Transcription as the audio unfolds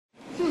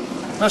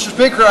Mr.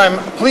 Speaker, I'm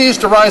pleased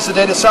to rise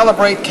today to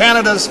celebrate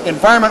Canada's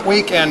Environment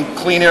Week and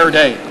Clean Air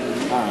Day.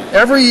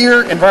 Every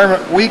year,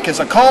 Environment Week is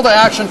a call to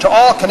action to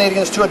all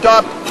Canadians to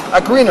adopt a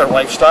greener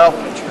lifestyle.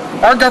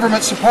 Our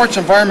government supports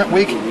Environment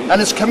Week and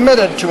is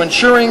committed to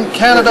ensuring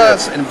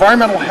Canada's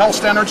environmental health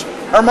standards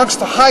are amongst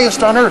the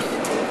highest on earth.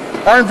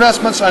 Our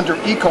investments under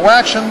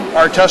Eco-Action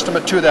are a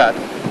testament to that.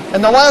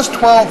 In the last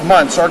 12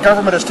 months, our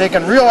government has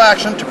taken real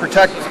action to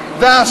protect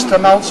vast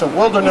amounts of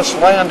wilderness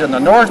land in the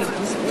north.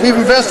 We've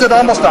invested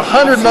almost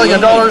 $100 million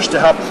to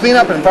help clean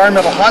up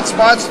environmental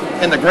hotspots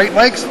in the Great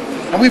Lakes,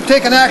 and we've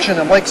taken action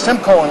in Lake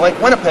Simcoe and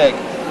Lake Winnipeg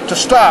to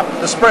stop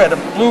the spread of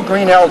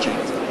blue-green algae.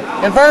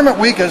 Environment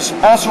Week is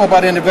also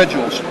about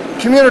individuals,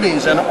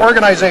 communities, and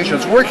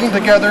organizations working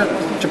together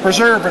to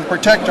preserve and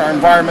protect our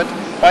environment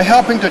by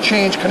helping to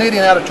change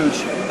Canadian attitudes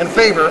in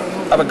favor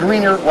of a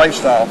greener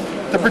lifestyle.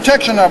 The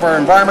protection of our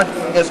environment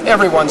is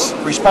everyone's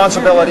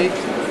responsibility.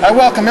 I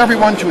welcome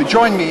everyone to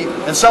join me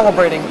in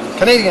celebrating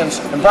Canadians'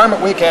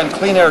 Environment Week and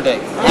Clean Air Day.